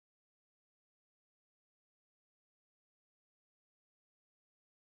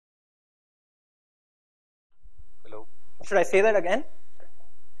Should I say that again?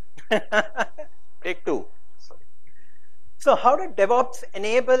 Take two. Sorry. So how did DevOps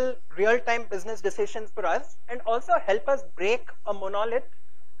enable real-time business decisions for us and also help us break a monolith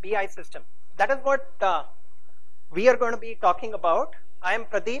BI system? That is what we are going to be talking about. I am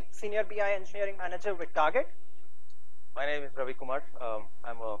Predeep, Senior BI Engineering Manager with Target. My name is Ravi Kumar.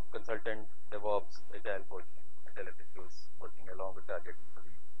 I'm a consultant, DevOps, Agile coach, Agile FAQs, working along with Target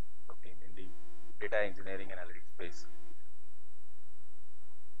in the data engineering analytics space.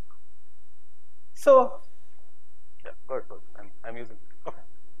 So, yeah, good. I'm using it. Okay.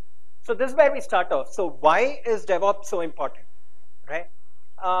 So this is where we start off. So why is DevOps so important, right?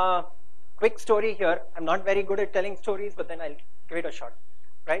 Quick story here. I'm not very good at telling stories, but then I'll give it a shot,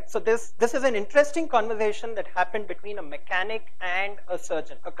 right? So this is an interesting conversation that happened between a mechanic and a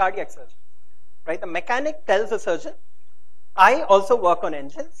surgeon, a cardiac surgeon, right? The mechanic tells the surgeon, I also work on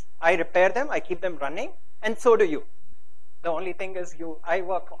engines. I repair them, I keep them running, and so do you. The only thing is I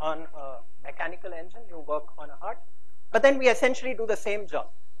work on a mechanical engine, you work on a heart, but then we essentially do the same job.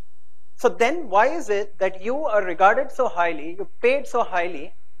 So then why is it that you are regarded so highly, you're paid so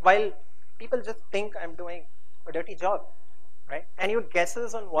highly, while people just think I'm doing a dirty job, right? Any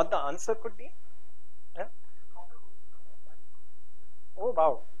guesses on what the answer could be? Yeah? Oh,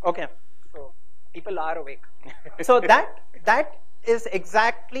 wow. Okay. So people are awake. So that is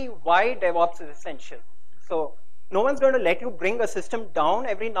exactly why DevOps is essential. So no one's going to let you bring a system down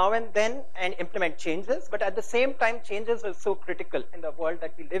every now and then and implement changes, but at the same time, changes are so critical in the world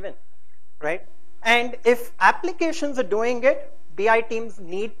that we live in, right? And if applications are doing it, BI teams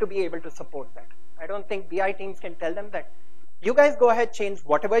need to be able to support that. I don't think BI teams can tell them that, you guys go ahead, change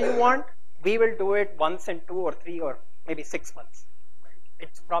whatever you want, we will do it once in 2 or 3 or maybe 6 months. Right?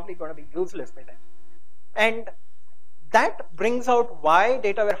 It's probably going to be useless by then. And that brings out why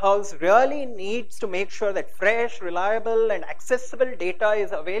data warehouse really needs to make sure that fresh, reliable, and accessible data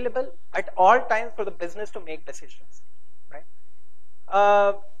is available at all times for the business to make decisions. Right?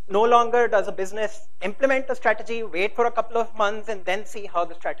 No longer does a business implement a strategy, wait for a couple of months, and then see how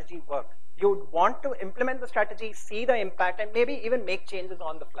the strategy works. You want to implement the strategy, see the impact, and maybe even make changes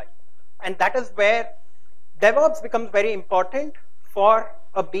on the fly. And that is where DevOps becomes very important for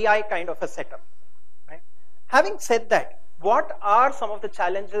a BI kind of a setup. Right? Having said that, what are some of the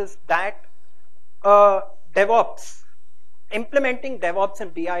challenges that implementing DevOps in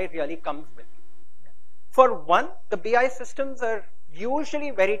BI really comes with? For one, the BI systems are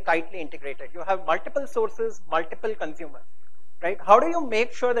usually very tightly integrated. You have multiple sources, multiple consumers, right? How do you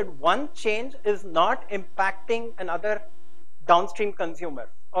make sure that one change is not impacting another downstream consumer,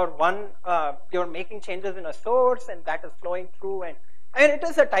 or one you're making changes in a source and that is flowing through, and it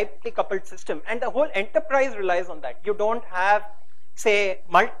is a tightly coupled system, and the whole enterprise relies on that. You don't have, say,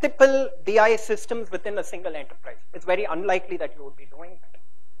 multiple BI systems within a single enterprise. It's very unlikely that you would be doing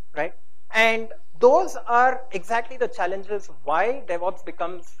that, right? And those are exactly the challenges why DevOps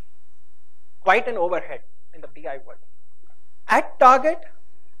becomes quite an overhead in the BI world. At Target,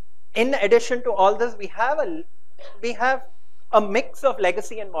 in addition to all this, we have a mix of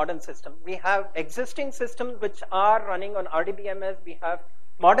legacy and modern systems. We have existing systems which are running on RDBMS. We have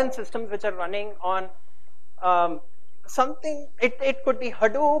modern systems which are running on something. It could be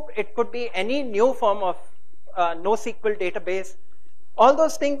Hadoop. It could be any new form of NoSQL database. All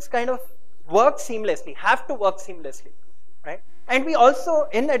those things kind of work seamlessly, have to work seamlessly, right? And we also,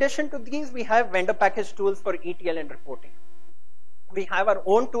 in addition to these, we have vendor package tools for ETL and reporting. We have our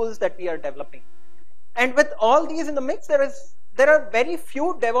own tools that we are developing. And with all these in the mix, there are very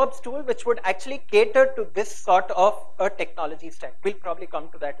few DevOps tools which would actually cater to this sort of a technology stack. We'll probably come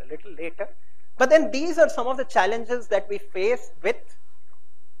to that a little later. But then these are some of the challenges that we face with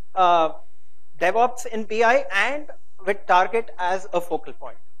DevOps in BI and with Target as a focal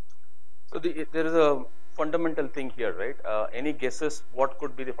point. So there is a fundamental thing here, right? Any guesses what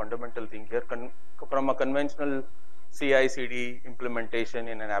could be the fundamental thing here? From a conventional CI/CD implementation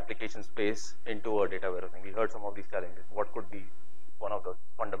in an application space into a data warehousing, we heard some of these challenges. What could be one of the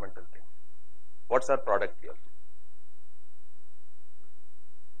fundamental things? What's our product here?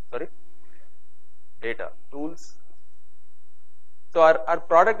 Sorry? Data, tools. So our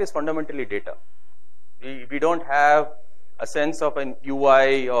product is fundamentally data. We don't have a sense of an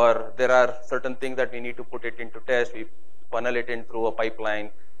UI, or there are certain things that we need to put it into test. We funnel it in through a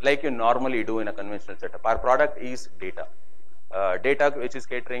pipeline like you normally do in a conventional setup. Our product is data. Data which is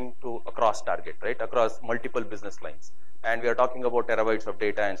catering to across Target, right? Across multiple business lines. And we are talking about terabytes of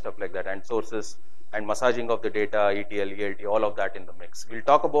data and stuff like that, and sources and massaging of the data, ETL, ELT, all of that in the mix. We'll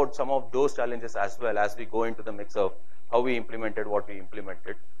talk about some of those challenges as well as we go into the mix of how we implemented what we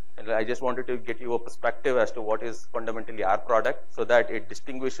implemented And I just wanted to get you a perspective as to what is fundamentally our product, so that it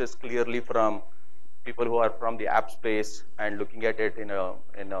distinguishes clearly from people who are from the app space and looking at it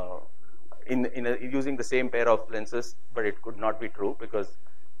using the same pair of lenses, but it could not be true, because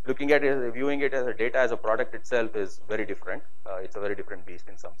looking at it, viewing it as a data as a product itself is very different. It's a very different beast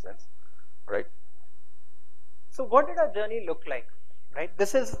in some sense, right? So what did our journey look like, right?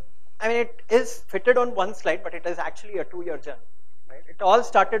 This is, I mean, it is fitted on one slide, but it is actually a 2-year journey, right? It all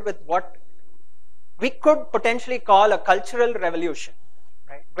started with what we could potentially call a cultural revolution,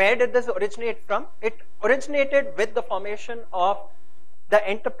 right? Where did this originate from? It originated with the formation of the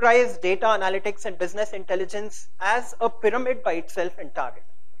enterprise data analytics and business intelligence as a pyramid by itself in Target.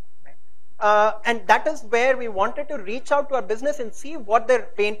 Right? And that is where we wanted to reach out to our business and see what their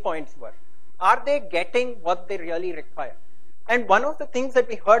pain points were. Are they getting what they really require? And one of the things that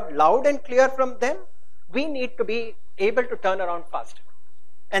we heard loud and clear from them, we need to be able to turn around faster.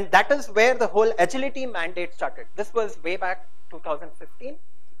 And that is where the whole agility mandate started. This was way back 2015.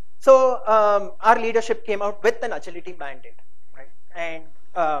 So our leadership came out with an agility mandate. Right? And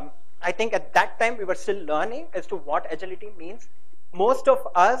I think at that time we were still learning as to what agility means. Most of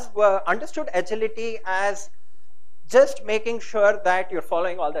us understood agility as just making sure that you're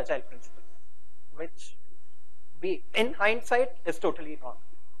following all the agile principles, which in hindsight is totally wrong.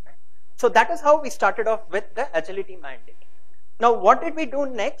 Right? So that is how we started off with the agility mandate. Now, what did we do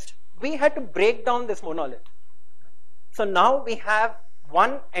next? We had to break down this monolith. So now we have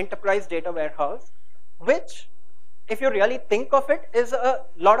one enterprise data warehouse, which, if you really think of it, is a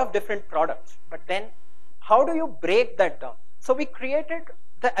lot of different products. But then, how do you break that down? So we created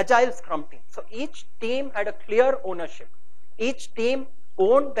the Agile Scrum team. So each team had a clear ownership. Each team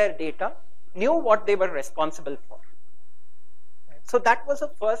owned their data, knew what they were responsible for. So that was the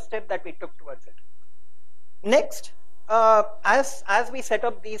first step that we took towards it. Next, as we set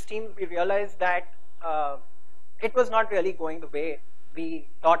up these teams, we realized that it was not really going the way we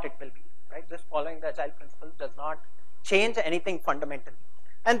thought it will be. Right? Just following the Agile principles does not change anything fundamental.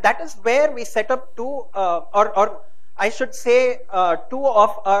 And that is where we set up two, or I should say, two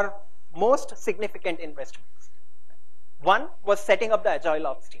of our most significant investments. One was setting up the Agile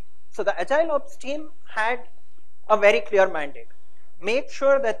Ops team. So the Agile Ops team had a very clear mandate. Make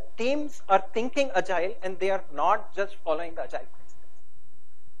sure that teams are thinking Agile and they are not just following the Agile principles.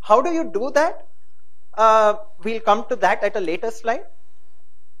 How do you do that? We'll come to that at a later slide.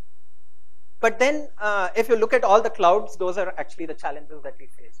 But then, if you look at all the clouds, those are actually the challenges that we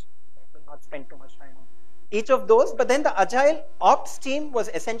faced. We'll not spend too much time on each of those. But then the Agile Ops team was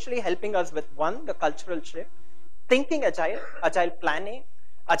essentially helping us with one, the cultural shift, thinking Agile, Agile planning,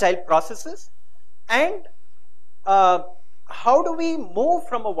 Agile processes, and how do we move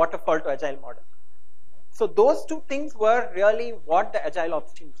from a waterfall to Agile model? So those two things were really what the Agile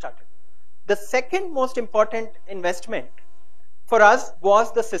Ops team started. The second most important investment for us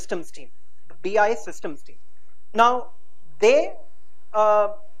was the systems team, the BI systems team. Now, they,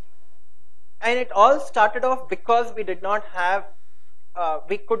 and it all started off because we did not have,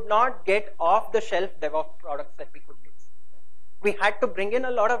 we could not get off-the-shelf DevOps products that we could use. We had to bring in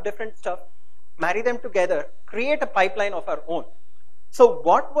a lot of different stuff, marry them together, create a pipeline of our own. So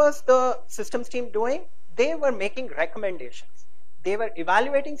what was the systems team doing? They were making recommendations. They were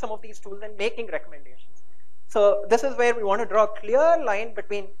evaluating some of these tools and making recommendations. So this is where we want to draw a clear line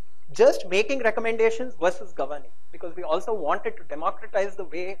between just making recommendations versus governing, because we also wanted to democratize the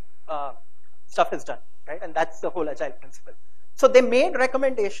way stuff is done, right? And that's the whole Agile principle. So they made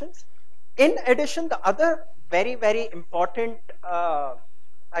recommendations. In addition, the other very, very important,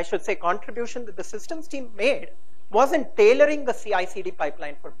 I should say, contribution that the systems team made was in tailoring the CI/CD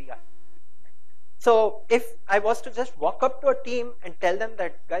pipeline for BI. So if I was to just walk up to a team and tell them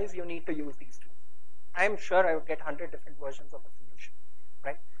that, guys, you need to use these tools, I'm sure I would get 100 different versions of a solution,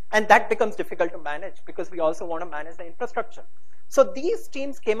 right? And that becomes difficult to manage because we also want to manage the infrastructure. So these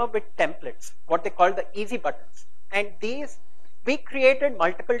teams came up with templates, what they call the easy buttons. And these, we created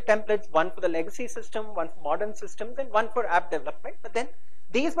multiple templates, one for the legacy system, one for modern systems, and one for app development. But then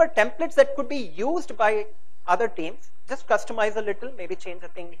these were templates that could be used by other teams, just customize a little, maybe change a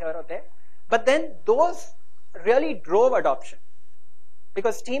thing here or there. But then those really drove adoption,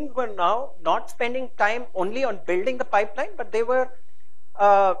 because teams were now not spending time only on building the pipeline, but they were,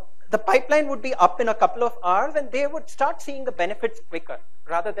 the pipeline would be up in a couple of hours and they would start seeing the benefits quicker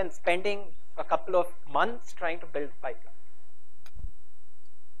rather than spending a couple of months trying to build the pipeline.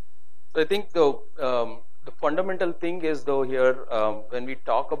 So I think the fundamental thing is, though, here, when we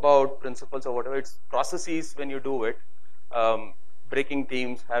talk about principles or whatever, it's processes when you do it, breaking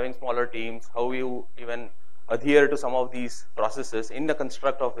teams, having smaller teams, how you even adhere to some of these processes in the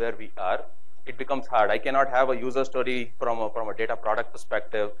construct of where we are, it becomes hard. I cannot have a user story from a data product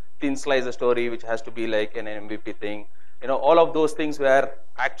perspective, thin slice a story which has to be like an MVP thing. All of those things were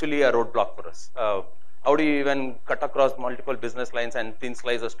actually a roadblock for us. How do you even cut across multiple business lines and thin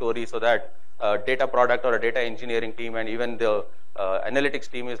slice a story so that data product or a data engineering team and even the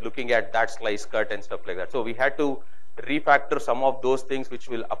analytics team is looking at that slice cut and stuff like that. So we had to refactor some of those things which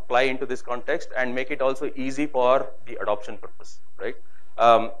will apply into this context and make it also easy for the adoption purpose, right?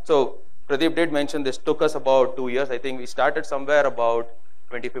 So Predeep did mention this took us about 2 years. I think we started somewhere about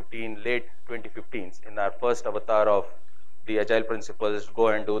 2015, late 2015s in our first avatar of the Agile principles, go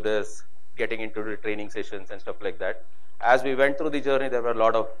and do this, getting into the training sessions and stuff like that. As we went through the journey, there were a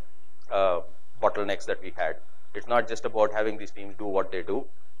lot of bottlenecks that we had. It's not just about having these teams do what they do.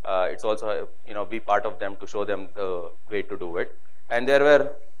 It's also, be part of them to show them the way to do it. And there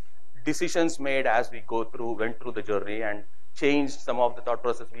were decisions made as we went through the journey and changed some of the thought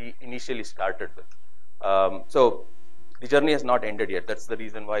process we initially started with. So the journey has not ended yet. That's the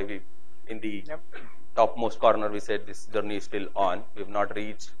reason why in the topmost corner, we said this journey is still on. We've not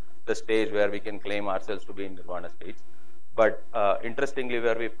reached the stage where we can claim ourselves to be in Nirvana stage. But interestingly,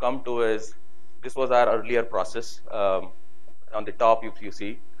 where we've come to is, this was our earlier process. On the top, if you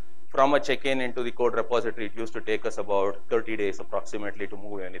see, from a check-in into the code repository, it used to take us about 30 days approximately to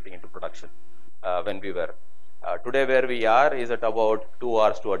move anything into production when we were. Today, where we are is at about 2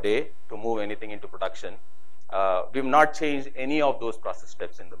 hours to a day to move anything into production. We've not changed any of those process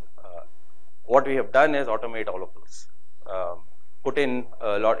steps in the what we have done is automate all of those. Put in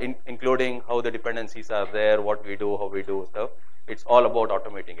a lot, including how the dependencies are there, what we do, how we do stuff. It's all about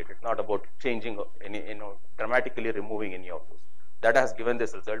automating it. It's not about changing any, dramatically removing any of those. That has given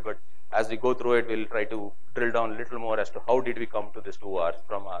this result, but as we go through it, we'll try to drill down a little more as to how did we come to this 2 hours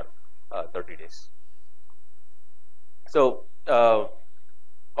from our 30 days. So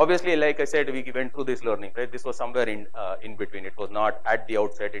obviously, like I said, we went through this learning, right? This was somewhere in between. It was not at the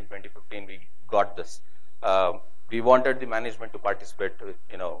outset in 2015 we got this. We wanted the management to participate,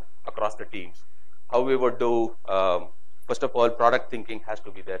 across the teams. How we would do, first of all, product thinking has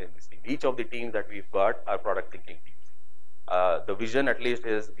to be there in this team. Each of the teams that we've got are product thinking teams. The vision, at least,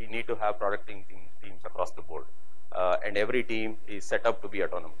 is we need to have product thinking teams across the board. And every team is set up to be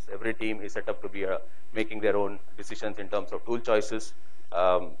autonomous. Every team is set up to be making their own decisions in terms of tool choices,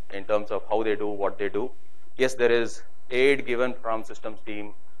 in terms of how they do what they do. Yes, there is aid given from systems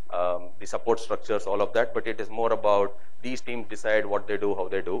team, the support structures, all of that, but it is more about these teams decide what they do, how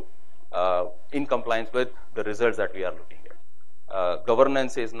they do, in compliance with the results that we are looking at.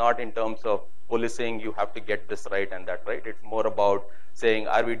 Governance is not in terms of policing, you have to get this right and that right. It's more about saying,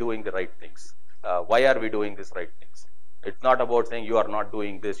 are we doing the right things? Why are we doing this right things? It's not about saying you are not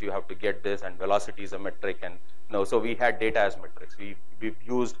doing this, you have to get this, and velocity is a metric. And no, so we had data as metrics. We've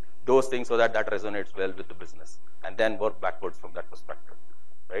used those things so that resonates well with the business, and then work backwards from that perspective,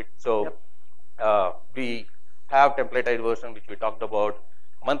 right? So we have templatized version, which we talked about.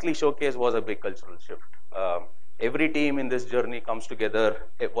 Monthly showcase was a big cultural shift. Every team in this journey comes together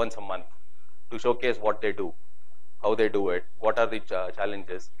once a month to showcase what they do, how they do it, what are the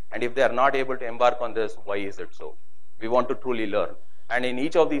challenges, and if they are not able to embark on this, why is it so? We want to truly learn. And in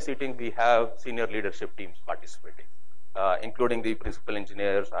each of these settings, we have senior leadership teams participating, including the principal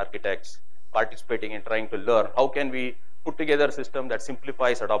engineers, architects, participating in trying to learn how can we put together a system that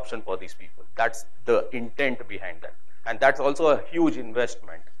simplifies adoption for these people. That's the intent behind that. And that's also a huge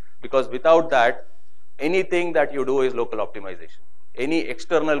investment, because without that, anything that you do is local optimization. Any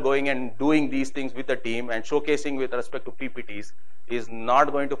external going and doing these things with a team and showcasing with respect to PPTs is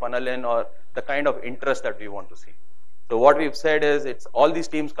not going to funnel in or the kind of interest that we want to see. So what we've said is, it's all these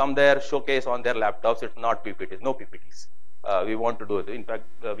teams come there, showcase on their laptops. It's not PPTs, no PPTs. We want to do it. In fact,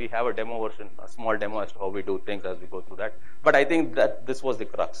 we have a demo version, a small demo as to how we do things as we go through that. But I think that this was the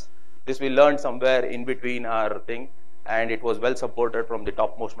crux. This we learned somewhere in between our thing, and it was well supported from the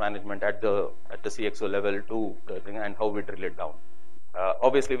topmost management at the CXO level to the thing, and how we drill it down.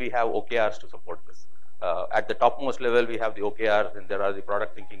 Obviously, we have OKRs to support this. At the topmost level, we have the OKRs, and there are the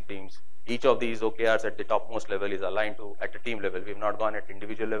product thinking teams. Each of these OKRs at the topmost level is aligned to at the team level. We've not gone at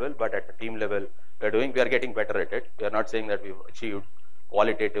individual level, but at the team level, we are getting better at it. We are not saying that we've achieved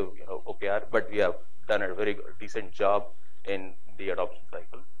qualitative, OKR, but we have done a very decent job in the adoption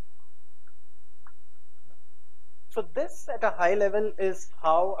cycle. So this, at a high level, is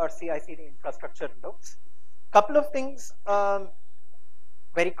how our CI/CD infrastructure looks. Couple of things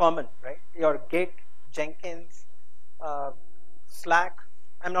very common, right? Your Git, Jenkins, Slack.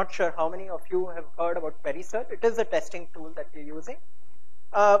 I'm not sure how many of you have heard about Perisearch. It is a testing tool that we're using.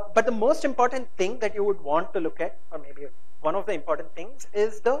 But the most important thing that you would want to look at, or maybe one of the important things,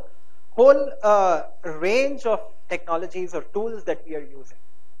 is the whole range of technologies or tools that we are using.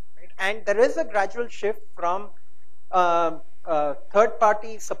 Right? And there is a gradual shift from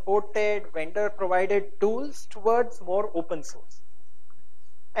third-party supported, vendor-provided tools towards more open source.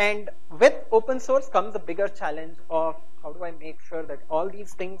 And with open source comes a bigger challenge of how do I make sure that all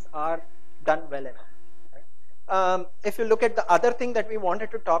these things are done well enough. If you look at the other thing that we wanted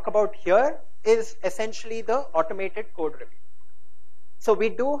to talk about here is essentially the automated code review. So we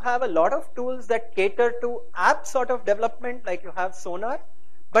do have a lot of tools that cater to app sort of development, like you have Sonar,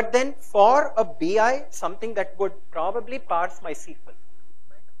 but then for a BI, something that would probably parse MySQL,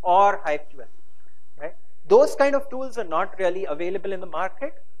 right, or HiveQL. Right? Those kind of tools are not really available in the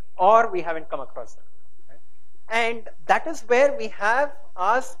market, or we haven't come across them. And that is where we have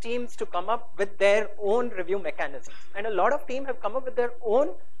asked teams to come up with their own review mechanisms. And a lot of teams have come up with their own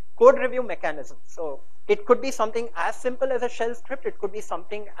code review mechanisms. So it could be something as simple as a shell script. It could be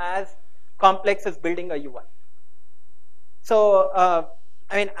something as complex as building a UI. So,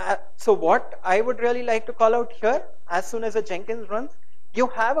 so what I would really like to call out here, as soon as a Jenkins runs, you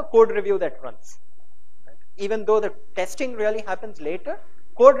have a code review that runs. Right? Even though the testing really happens later,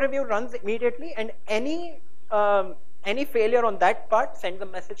 code review runs immediately, and any failure on that part sends a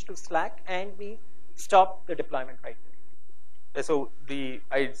message to Slack, and we stop the deployment right there. Yeah, so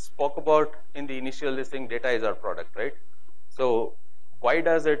I spoke about in the initial listing, data is our product, right? So why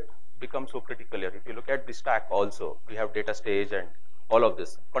does it become so critical here? If you look at the stack also, we have data stage and all of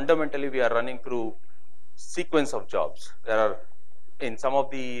this. Fundamentally, we are running through sequence of jobs. There are, in some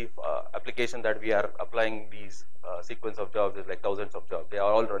of the applications that we are applying these sequence of jobs, is like thousands of jobs. They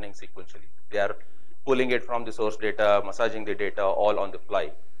are all running sequentially. They are pulling it from the source data, massaging the data all on the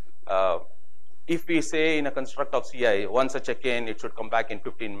fly. If we say in a construct of CI, once a check-in, it should come back in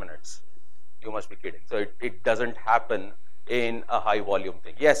 15 minutes. You must be kidding. So it doesn't happen in a high volume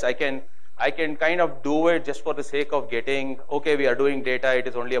thing. Yes, I can kind of do it just for the sake of getting, okay, we are doing data, it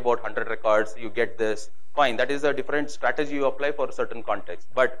is only about 100 records, you get this, fine. That is a different strategy you apply for a certain context.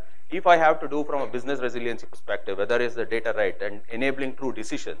 But if I have to do from a business resiliency perspective, whether is the data right and enabling true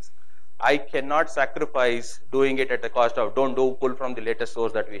decisions, I cannot sacrifice doing it at the cost of don't do pull from the latest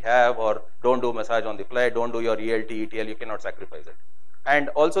source that we have, or don't do massage on the fly, don't do your ELT, ETL, you cannot sacrifice it. And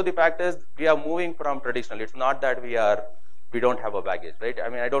also the fact is we are moving from traditional. It's not that we don't have a baggage, right? I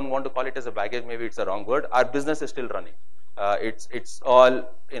mean, I don't want to call it as a baggage, maybe it's a wrong word. Our business is still running. It's all,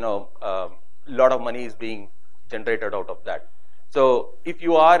 lot of money is being generated out of that. So if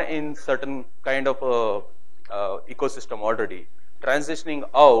you are in certain kind of a ecosystem already, transitioning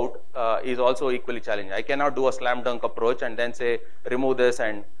out is also equally challenging. I cannot do a slam dunk approach and then say remove this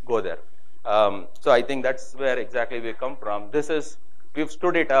and go there. So I think that's where exactly we come from. We've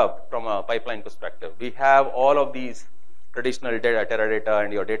stood it up from a pipeline perspective. We have all of these traditional data, Teradata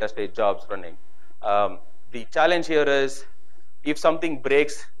and your data stage jobs running. The challenge here is if something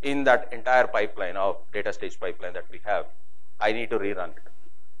breaks in that entire pipeline of data stage pipeline that we have, I need to rerun it.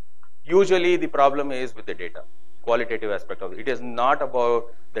 Usually the problem is with the data. Qualitative aspect of it. It is not about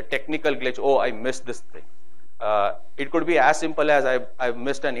the technical glitch, oh, I missed this thing. It could be as simple as I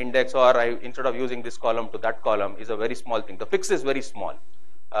missed an index, or instead of using this column to that column is a very small thing. The fix is very small.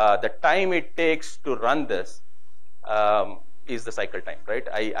 The time it takes to run this is the cycle time, right?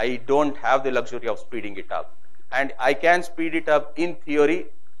 I don't have the luxury of speeding it up. And I can speed it up in theory,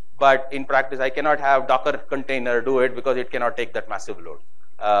 but in practice, I cannot have Docker container do it because it cannot take that massive load.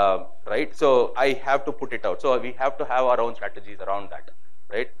 Right? So I have to put it out. So we have to have our own strategies around that,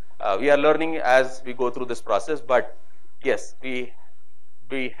 right? We are learning as we go through this process, but yes, we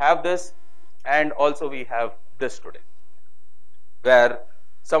have this, and also we have this today, where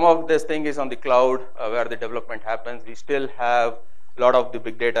some of this thing is on the cloud, where the development happens. We still have a lot of the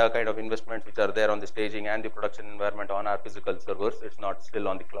big data kind of investments which are there on the staging and the production environment on our physical servers. It's not still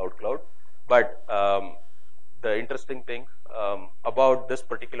on the cloud. But the interesting thing about this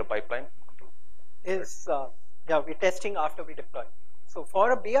particular pipeline is, we're testing after we deploy. So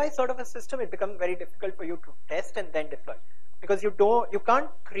for a BI sort of a system, it becomes very difficult for you to test and then deploy, because you can't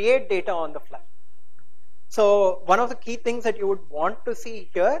create data on the fly. So one of the key things that you would want to see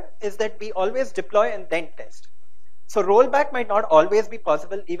here is that we always deploy and then test. So rollback might not always be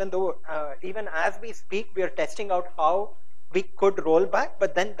possible, even though even as we speak, we are testing out how we could roll back,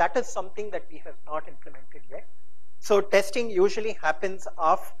 but then that is something that we have not implemented yet. So testing usually happens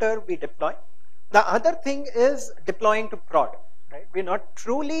after we deploy. The other thing is deploying to prod, right? We're not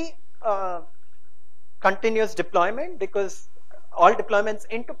truly continuous deployment, because all deployments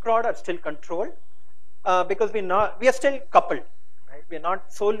into prod are still controlled, because we are still coupled, right? We're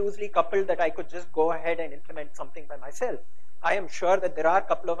not so loosely coupled that I could just go ahead and implement something by myself. I am sure that there are a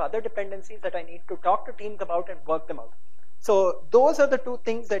couple of other dependencies that I need to talk to teams about and work them out. So those are the two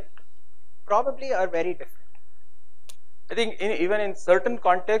things that probably are very different. I think even in certain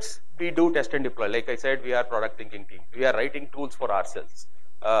contexts, we do test and deploy. Like I said, we are product thinking team. We are writing tools for ourselves.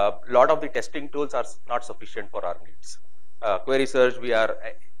 A lot of the testing tools are not sufficient for our needs. Query search, we are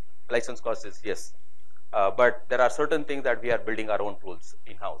license costs is yes, but there are certain things that we are building our own tools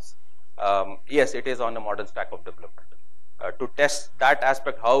in-house. Yes, it is on a modern stack of development. To test that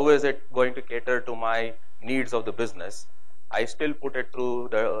aspect, how is it going to cater to my needs of the business? I still put it through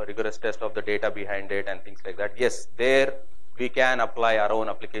the rigorous test of the data behind it and things like that. Yes, there we can apply our own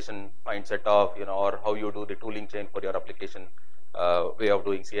application mindset of, or how you do the tooling chain for your application way of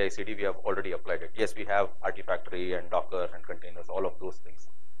doing CI/CD. We have already applied it. Yes, we have Artifactory and Docker and containers, all of those things.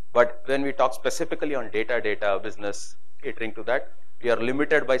 But when we talk specifically on data business catering to that, we are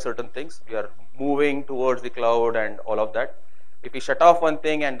limited by certain things. We are moving towards the cloud and all of that. If we shut off one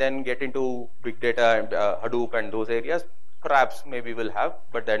thing and then get into big data and Hadoop and those areas, perhaps maybe we'll have,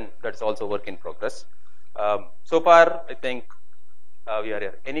 but then that's also work in progress. So far, I think we are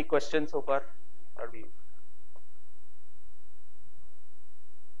here. Any questions so far? Right.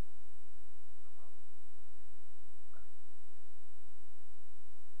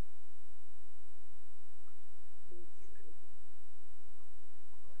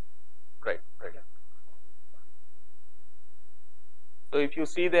 So if you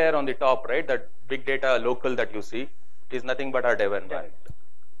see there on the top, right, that big data local that you see is nothing but our dev environment.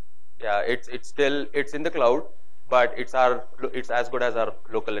 Yeah, it's in the cloud, but it's as good as our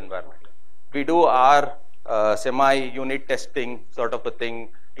local environment. We do our semi-unit testing sort of a thing.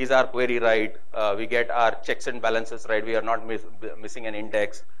 Is our query right? We get our checks and balances right. We are not missing an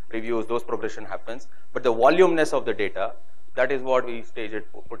index, reviews, those progression happens. But the voluminous of the data, that is what we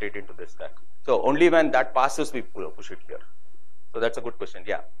put it into this stack. So only when that passes, we push it here. So that's a good question.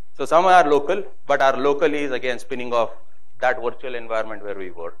 Yeah. So some are local, but our local is again spinning off that virtual environment where we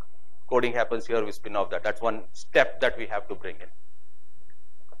work. Coding happens here, we spin off that. That's one step that we have to bring in.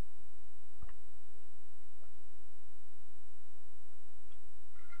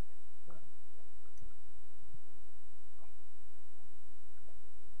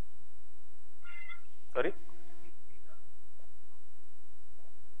 Sorry?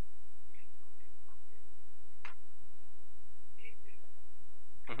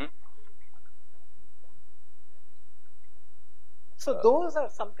 So those are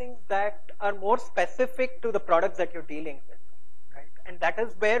some things that are more specific to the products that you're dealing with, right? And that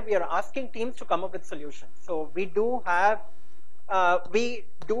is where we are asking teams to come up with solutions. So we do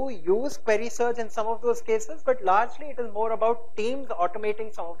use query search in some of those cases, but largely it is more about teams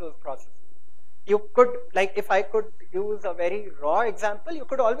automating some of those processes. You could, like if I could use a very raw example, you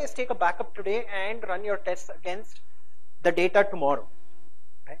could always take a backup today and run your tests against the data tomorrow.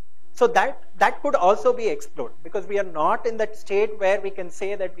 So that could also be explored, because we are not in that state where we can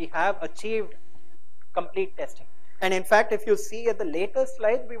say that we have achieved complete testing. And in fact, if you see at the later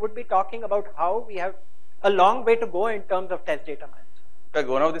slides, we would be talking about how we have a long way to go in terms of test data management.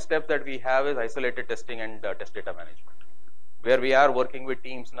 One of the steps that we have is isolated testing and test data management. Where we are working with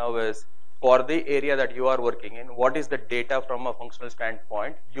teams now is, for the area that you are working in, what is the data from a functional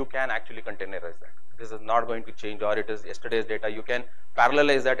standpoint? You can actually containerize that. This is not going to change, or it is yesterday's data. You can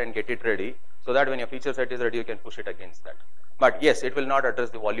parallelize that and get it ready, so that when your feature set is ready, you can push it against that. But yes, it will not address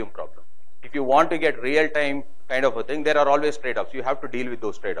the volume problem. If you want to get real-time kind of a thing, there are always trade-offs. You have to deal with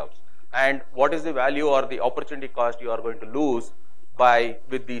those trade-offs. And what is the value or the opportunity cost you are going to lose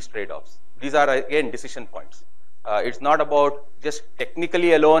with these trade-offs? These are again decision points. It's not about just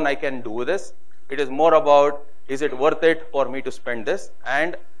technically alone I can do this. It is more about, is it worth it for me to spend this,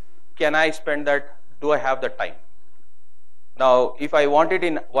 and can I spend that? Do I have the time? Now, if I want it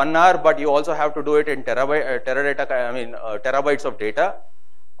in 1 hour, but you also have to do it in terabytes of data,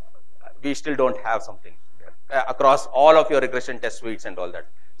 we still don't have something across all of your regression test suites and all that.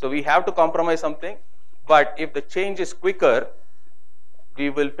 So we have to compromise something. But if the change is quicker, we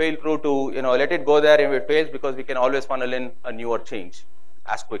will fail through to let it go there. If it fails, because we can always funnel in a newer change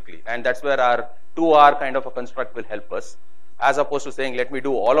as quickly, and that's where our 2-hour kind of a construct will help us, as opposed to saying, let me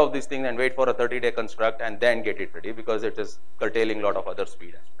do all of these things and wait for a 30-day construct and then get it ready, because it is curtailing a lot of other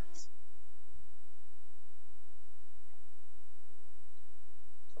speed aspects.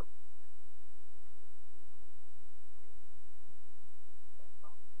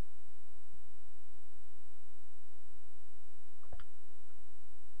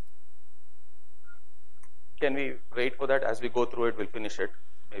 Can we wait for that? As we go through it, we'll finish it.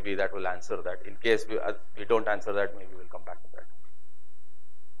 Maybe that will answer that. In case we don't answer that, maybe we'll come back to that.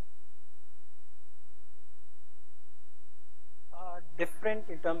 different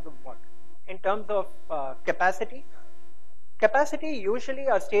in terms of what? In terms of capacity. Capacity usually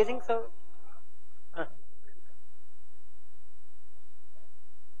our staging server.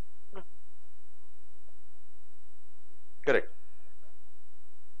 Correct.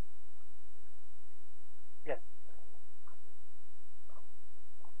 Yes.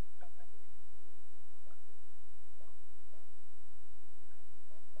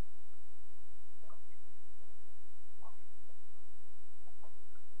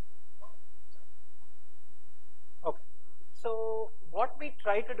 Okay. So what we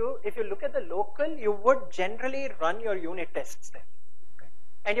try to do, if you look at the local, you would generally run your unit tests there. Okay?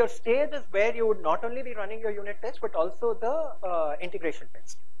 And your stage is where you would not only be running your unit test, but also the integration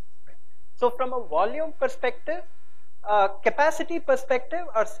test. Okay? So from a volume perspective, capacity perspective,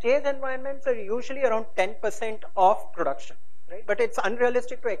 our stage environments are usually around 10% of production, right? But it's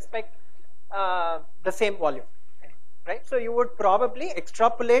unrealistic to expect the same volume, right? So you would probably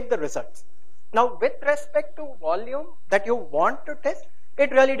extrapolate the results. Now, with respect to volume that you want to test,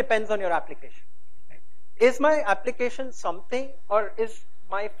 it really depends on your application. Right? Is my application something, or is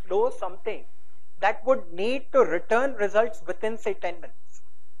my flow something that would need to return results within, say, 10 minutes?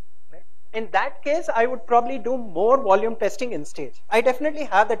 Right? In that case, I would probably do more volume testing in stage. I definitely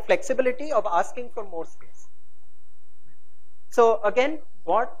have that flexibility of asking for more space. So again,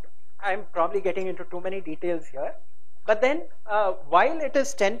 what I'm probably getting into too many details here, but then while it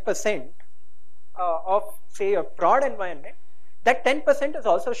is 10%, of say a prod environment, that 10% is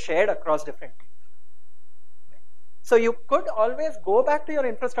also shared across different teams. So you could always go back to your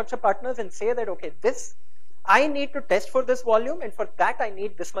infrastructure partners and say that, okay, this, I need to test for this volume, and for that I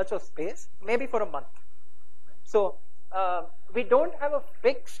need this much of space, maybe for a month. So we don't have a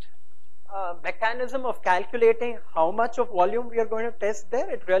fixed mechanism of calculating how much of volume we are going to test there.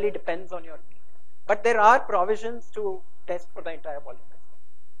 It really depends on your need. But there are provisions to test for the entire volume.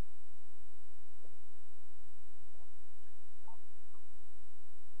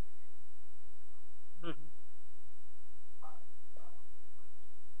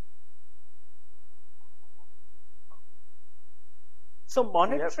 So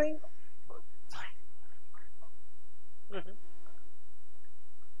monitoring.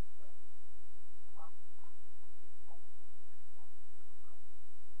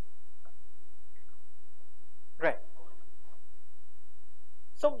 Right.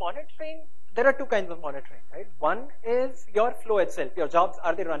 So monitoring, there are two kinds of monitoring, right? One is your flow itself. Your jobs,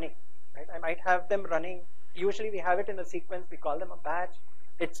 are they running? Right? I might have them running. Usually we have it in a sequence. We call them a batch.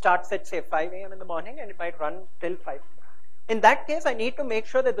 It starts at say 5 a.m. in the morning, and it might run till 5 p.m. In that case, I need to make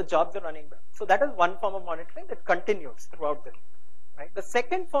sure that the jobs are running well. So that is one form of monitoring that continues throughout the day. Right? The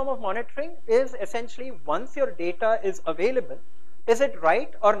second form of monitoring is essentially once your data is available, is it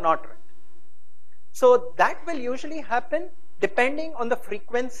right or not right? So that will usually happen depending on the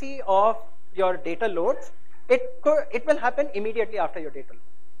frequency of your data loads. It will happen immediately after your data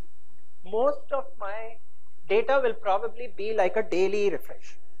load. Most of my data will probably be like a daily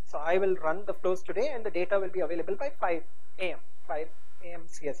refresh. So I will run the flows today, and the data will be available by 5 a.m.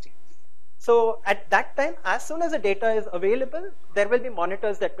 CST. So at that time, as soon as the data is available, there will be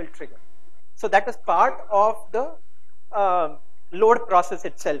monitors that will trigger. So that is part of the load process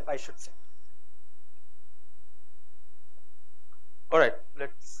itself, I should say. All right,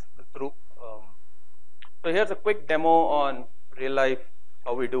 let's look through. So here's a quick demo on real life,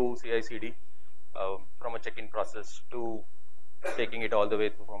 how we do CI/CD from a check-in process to taking it all the way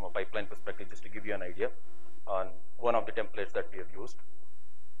through from a pipeline perspective, just to give you an idea on one of the templates that we have used.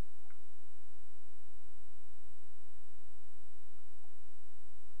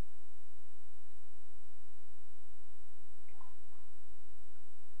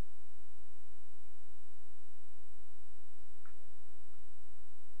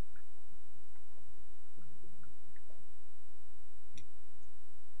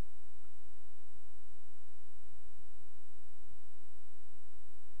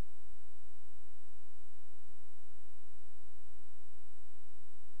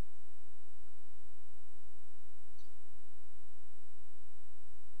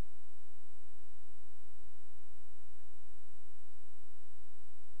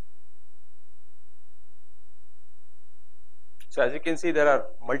 So as you can see, there are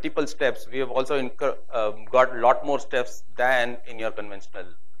multiple steps. We have also got a lot more steps than in your conventional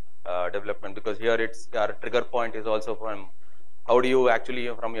development, because here it's our trigger point is also from how do you actually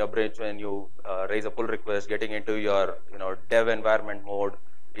from your bridge when you raise a pull request, getting into your dev environment mode,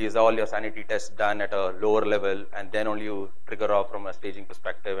 is all your sanity tests done at a lower level, and then only you trigger off from a staging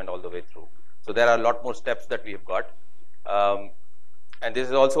perspective and all the way through. So there are a lot more steps that we have got. And this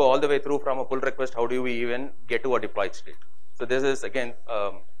is also all the way through from a pull request, how do we even get to a deployed state? So this is again,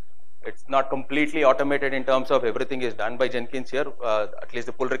 it's not completely automated in terms of everything is done by Jenkins here. At least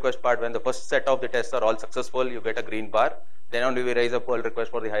the pull request part, when the first set of the tests are all successful, you get a green bar. Then only we raise a pull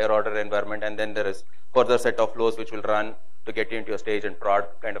request for the higher order environment, and then there is further set of flows which will run to get you into your stage and prod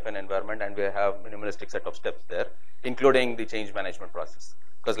kind of an environment, and we have minimalistic set of steps there, including the change management process.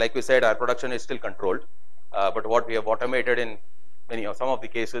 Because like we said, our production is still controlled, but what we have automated in some of the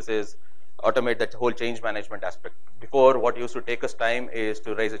cases is automate that whole change management aspect. Before, what used to take us time is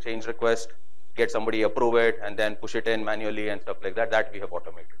to raise a change request, get somebody approve it, and then push it in manually and stuff like that. That we have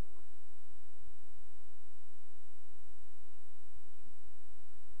automated.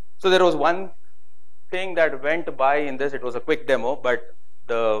 So there was one thing that went by in this. It was a quick demo, but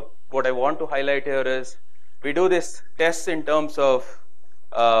what I want to highlight here is we do this tests in terms of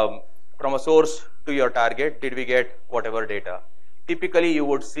from a source to your target, did we get whatever data? Typically, you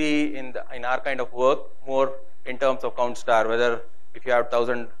would see in our kind of work more in terms of count star, whether if you have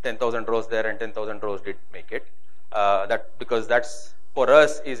 10,000 rows there and 10,000 rows did make it. Because that's for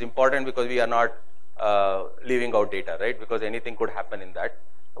us is important, because we are not leaving out data, right? Because anything could happen in that.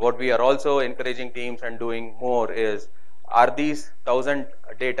 What we are also encouraging teams and doing more is, are these 1,000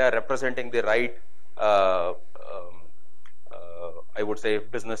 data representing the right I would say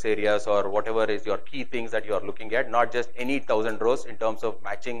business areas or whatever is your key things that you are looking at, not just any 1,000 rows in terms of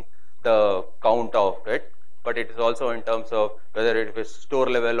matching the count of it, but it is also in terms of whether it is store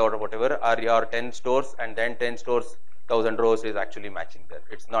level or whatever, are your 10 stores and then 10 stores, 1,000 rows is actually matching there.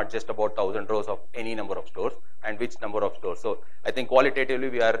 It's not just about 1,000 rows of any number of stores and which number of stores. So I think qualitatively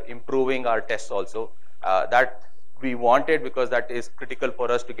we are improving our tests also. That we wanted, because that is critical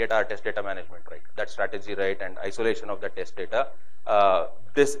for us to get our test data management right, that strategy right, and isolation of the test data.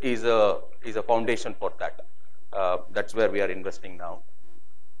 This is a foundation for that. That's where we are investing now.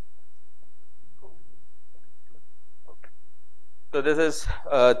 Okay. So this is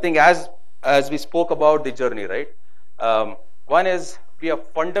thing as we spoke about the journey, right? One is we are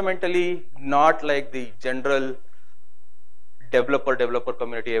fundamentally not like the general developer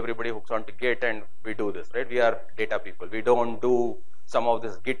community, everybody hooks on to Git and we do this, right? We are data people. We don't do some of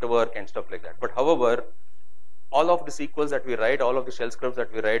this Git work and stuff like that. But however, all of the SQLs that we write, all of the shell scripts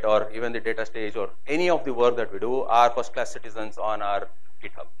that we write, or even the data stage or any of the work that we do are first class citizens on our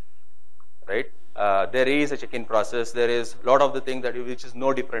GitHub, right? There is a check-in process. There is a lot of the things which is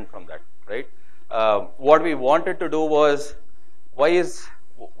no different from that, right? What we wanted to do was, why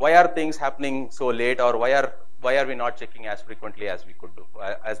are things happening so late, or why are we not checking as frequently as we could do,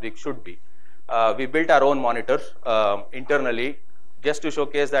 as we should be? We built our own monitors internally just to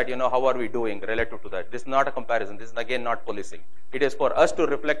showcase that, how are we doing relative to that. This is not a comparison. This is again not policing. It is for us to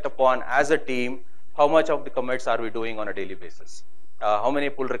reflect upon as a team, how much of the commits are we doing on a daily basis? How many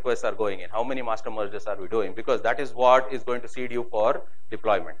pull requests are going in? How many master merges are we doing? Because that is what is going to seed you for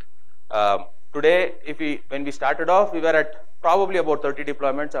deployment. Today, when we started off, we were at probably about 30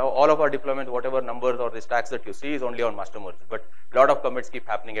 deployments. All of our deployments, whatever numbers or the stacks that you see, is only on master merges. But a lot of commits keep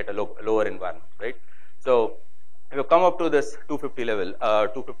happening at a lower environment, right? So if you come up to this 250 level,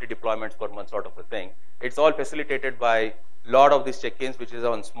 250 deployments per month sort of a thing, it's all facilitated by a lot of these check-ins, which is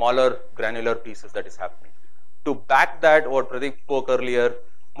on smaller granular pieces that is happening. To back that, what Predeep spoke earlier,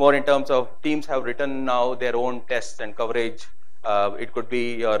 more in terms of teams have written now their own tests and coverage. It could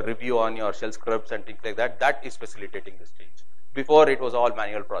be your review on your shell scripts and things like that. That is facilitating this change. Before, it was all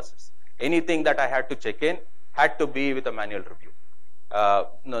manual process. Anything that I had to check in had to be with a manual review.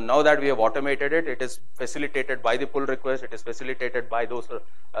 Now that we have automated it, it is facilitated by the pull request. It is facilitated by those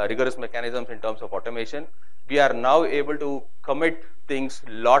rigorous mechanisms in terms of automation. We are now able to commit things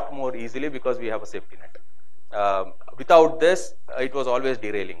a lot more easily because we have a safety net. Without this, it was always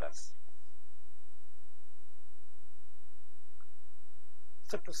derailing us.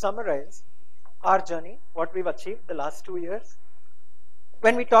 So to summarize our journey, what we've achieved the last 2 years,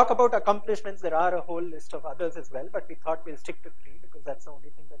 when we talk about accomplishments, there are a whole list of others as well, but we thought we'll stick to 3 because that's the only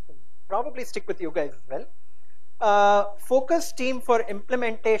thing that will probably stick with you guys as well. Focus team for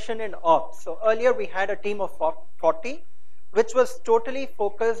implementation in ops. So earlier we had a team of 40, which was totally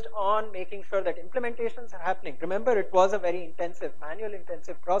focused on making sure that implementations are happening. Remember, it was a very intensive, manual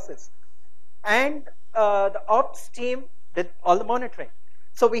intensive process. And the ops team did all the monitoring.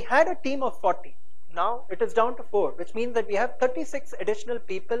 So we had a team of 40. Now it is down to 4, which means that we have 36 additional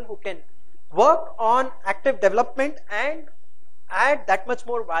people who can work on active development and add that much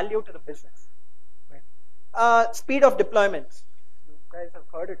more value to the business. Right? Speed of deployments. You guys have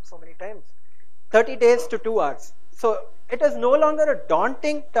heard it so many times. 30 days to 2 hours. So it is no longer a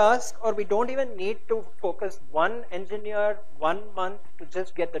daunting task, or we don't even need to focus one engineer 1 month to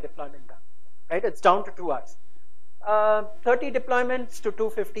just get the deployment done. Right? It's down to 2 hours. 30 deployments to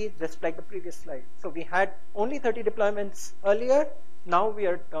 250, just like the previous slide. So we had only 30 deployments earlier. Now we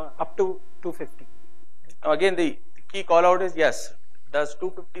are up to 250. Now again, the key call out is yes. Does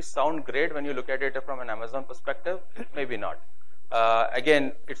 250 sound great when you look at it from an Amazon perspective? Maybe not.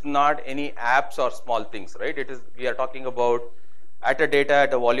 Again, it's not any apps or small things, right? It is, we are talking about at a data,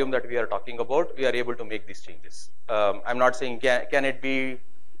 at a volume that we are talking about, we are able to make these changes. I'm not saying can it be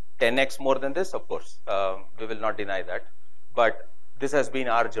 10x more than this? Of course, we will not deny that. But this has been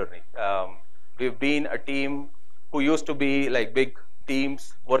our journey. We've been a team who used to be like big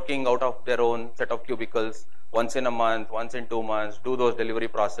teams working out of their own set of cubicles once in a month, once in 2 months, do those delivery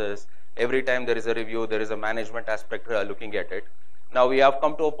process. Every time there is a review, there is a management aspect looking at it. Now we have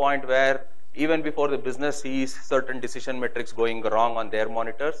come to a point where even before the business sees certain decision metrics going wrong on their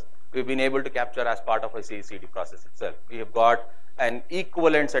monitors, we've been able to capture as part of a CI/CD process itself. We have got an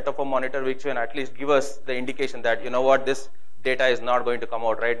equivalent set of a monitor which can at least give us the indication that, you know what, this data is not going to come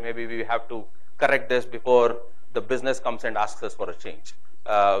out right. Maybe we have to correct this before the business comes and asks us for a change.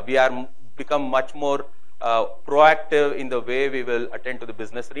 We are become much more proactive in the way we will attend to the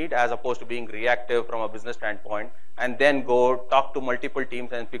business need, as opposed to being reactive from a business standpoint, and then go talk to multiple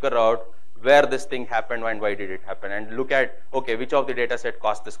teams and figure out where this thing happened and why did it happen, and look at, okay, which of the data set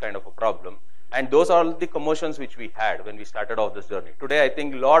caused this kind of a problem. And those are the commotions which we had when we started off this journey. Today, I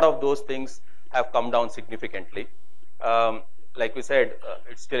think a lot of those things have come down significantly. Like we said,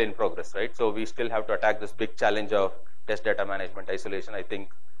 it's still in progress, right? So we still have to attack this big challenge of test data management isolation. I think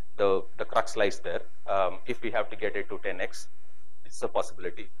the crux lies there. If we have to get it to 10x, it's a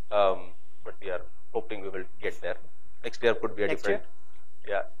possibility. But we are hoping we will get there. Next year could be a different.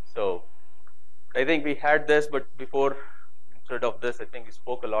 Yeah. So I think we had this, but before, instead of this, I think we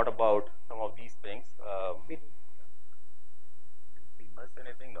spoke a lot about some of these things. Did we miss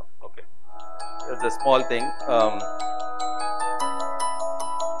anything? No. Okay. There's a small thing.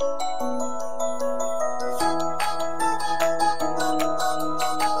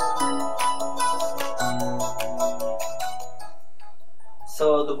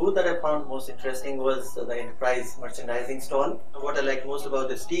 So the booth that I found most interesting was the enterprise merchandising stall. What I like most about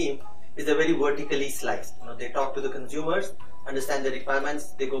this team is they're very vertically sliced. They talk to the consumers, understand the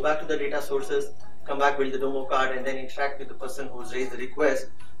requirements, they go back to the data sources, come back, build the demo card, and then interact with the person who's raised the request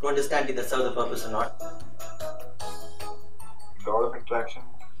to understand if that serves the purpose or not. A lot of interaction,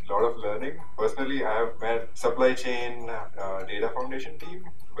 a lot of learning. Personally, I have met supply chain data foundation team,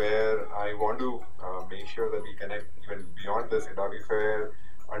 where I want to make sure that we connect even beyond this Adobe Fair,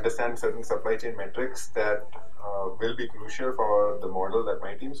 understand certain supply chain metrics that will be crucial for the model that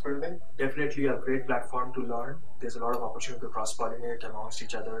my team's building. Definitely a great platform to learn. There's a lot of opportunity to cross-pollinate amongst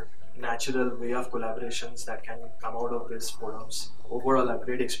each other. Natural way of collaborations that can come out of these forums. Overall, a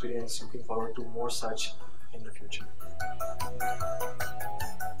great experience. Looking forward to more such in the future.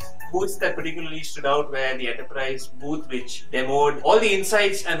 Booths that particularly stood out were the enterprise booth, which demoed all the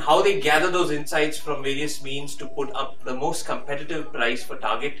insights and how they gather those insights from various means to put up the most competitive price for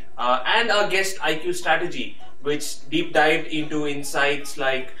Target, and our guest IQ strategy, which deep dived into insights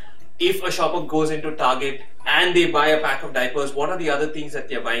like if a shopper goes into Target and they buy a pack of diapers, what are the other things that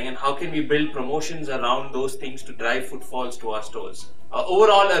they're buying, and how can we build promotions around those things to drive footfalls to our stores.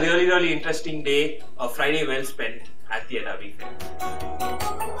 Overall, a really interesting day, a Friday well spent at the Adobe Fair.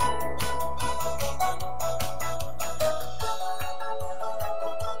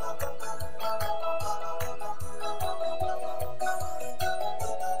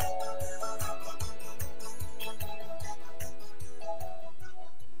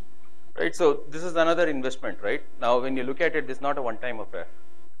 Right, so this is another investment, right? Now, when you look at it, this is not a one-time affair.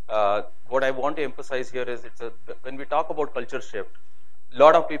 What I want to emphasize here is when we talk about culture shift, a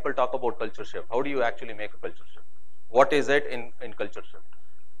lot of people talk about culture shift. How do you actually make a culture shift? What is it in culture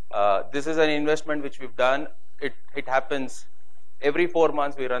shift? This is an investment which we've done. It happens every 4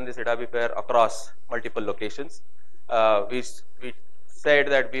 months. We run this Adobe Fair across multiple locations. We said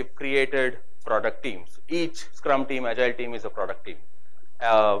that we've created product teams. Each Scrum team, Agile team is a product team.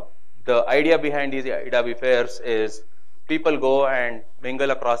 The idea behind these Adobe Fairs is people go and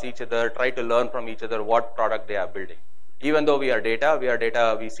mingle across each other, try to learn from each other what product they are building. Even though we are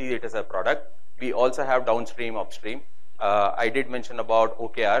data, we see it as a product. We also have downstream, upstream. I did mention about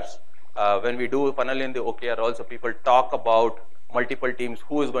OKRs. When we do funnel in the OKR, also people talk about multiple teams,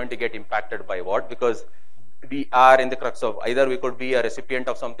 who is going to get impacted by what, because we are in the crux of either we could be a recipient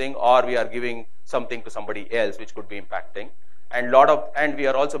of something or we are giving something to somebody else which could be impacting. And we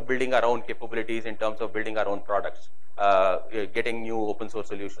are also building our own capabilities in terms of building our own products, getting new open source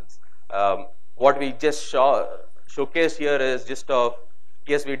solutions. What we just showcased here is just of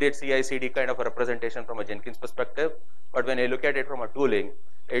yes, we did CI/CD kind of a representation from a Jenkins perspective, but when you look at it from a tooling,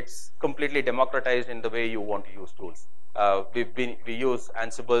 it's completely democratized in the way you want to use tools. We use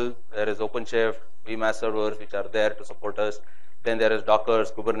Ansible, there is OpenShift, VMAS servers which are there to support us. Then there is Docker,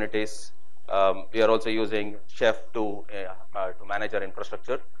 Kubernetes. We are also using Chef to manage our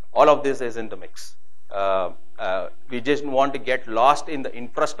infrastructure. All of this is in the mix. We just want to get lost in the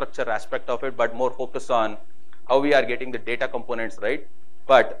infrastructure aspect of it, but more focus on how we are getting the data components right.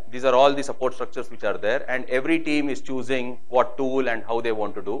 But these are all the support structures which are there, and every team is choosing what tool and how they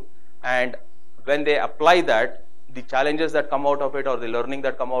want to do. And when they apply that, the challenges that come out of it or the learning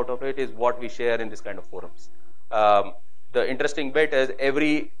that come out of it is what we share in this kind of forums. The interesting bit is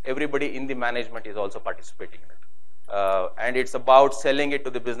everybody in the management is also participating in it. And it's about selling it to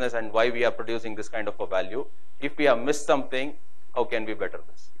the business and why we are producing this kind of a value. If we have missed something, how can we better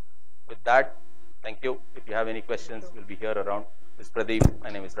this? With that, thank you. If you have any questions, we'll be here around. This is Predeep. My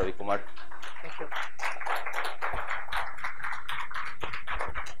name is Ravi Kumar. Thank you.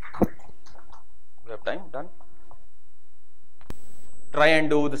 We have time? Done? Try and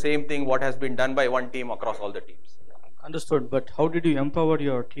do the same thing what has been done by one team across all the teams. Understood, but how did you empower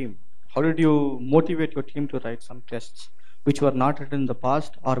your team? How did you motivate your team to write some tests which were not written in the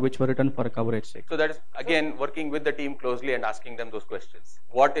past or which were written for a coverage sake? So that is again working with the team closely and asking them those questions.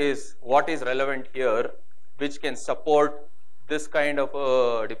 What is relevant here which can support this kind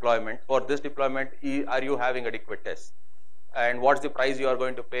of deployment? For this deployment, are you having adequate tests? And what's the price you are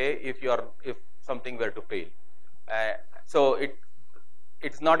going to pay if something were to fail? So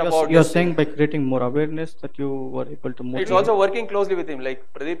it's not about. You're saying by creating more awareness that you were able to motivate. It's also working closely with him. Like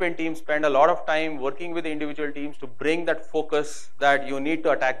Predeep and team spend a lot of time working with the individual teams to bring that focus that you need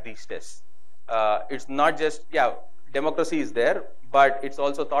to attack these tests. It's not just democracy is there, but it's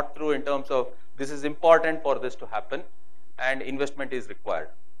also thought through in terms of this is important for this to happen, and investment is required,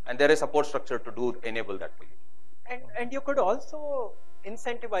 and there is support structure to enable that for you. And you could also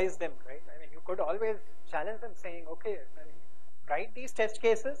incentivize them, right? I mean, you could always challenge them, saying, okay, write these test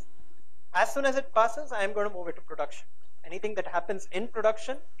cases. As soon as it passes, I am going to move it to production. Anything that happens in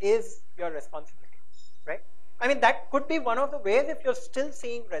production is your responsibility, right? I mean, that could be one of the ways if you're still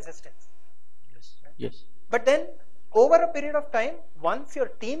seeing resistance. Yes. Right? Yes. But then, over a period of time, once your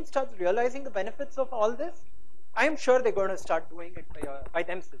team starts realizing the benefits of all this, I am sure they're going to start doing it by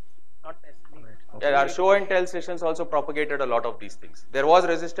themselves, not necessarily. Right. Yeah, our show and tell sessions also propagated a lot of these things. There was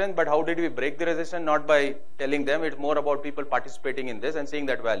resistance, but how did we break the resistance? Not by telling them. It's more about people participating in this and seeing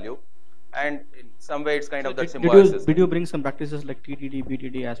that value. And in some way, it's kind of that symbiosis. Did you bring some practices like TDD,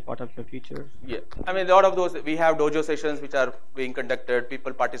 BDD as part of your features? Yeah, I mean, a lot of those. We have dojo sessions which are being conducted.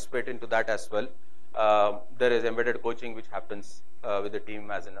 People participate into that as well. There is embedded coaching which happens with the team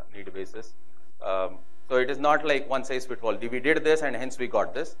as a need basis. So it is not like one size fits all. We did this and hence we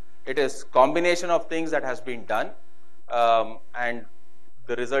got this. It is combination of things that has been done, and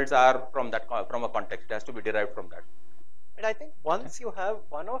the results are from a context. It has to be derived from that. And I think once you have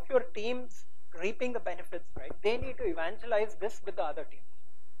one of your teams reaping the benefits, right, they need to evangelize this with the other team,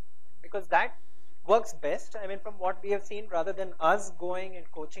 because that works best. I mean, from what we have seen, rather than us going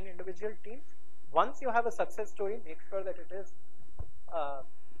and coaching individual teams, once you have a success story, make sure that it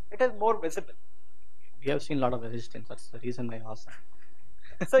is more visible. We have seen a lot of resistance. That's the reason I asked.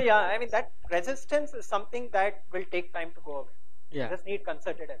 So yeah, I mean, that resistance is something that will take time to go away. Yeah. You just need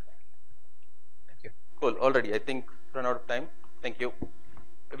concerted effort. Thank you. Cool. Already, I think run out of time. Thank you.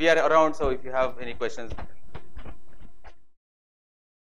 We are around, so if you have any questions.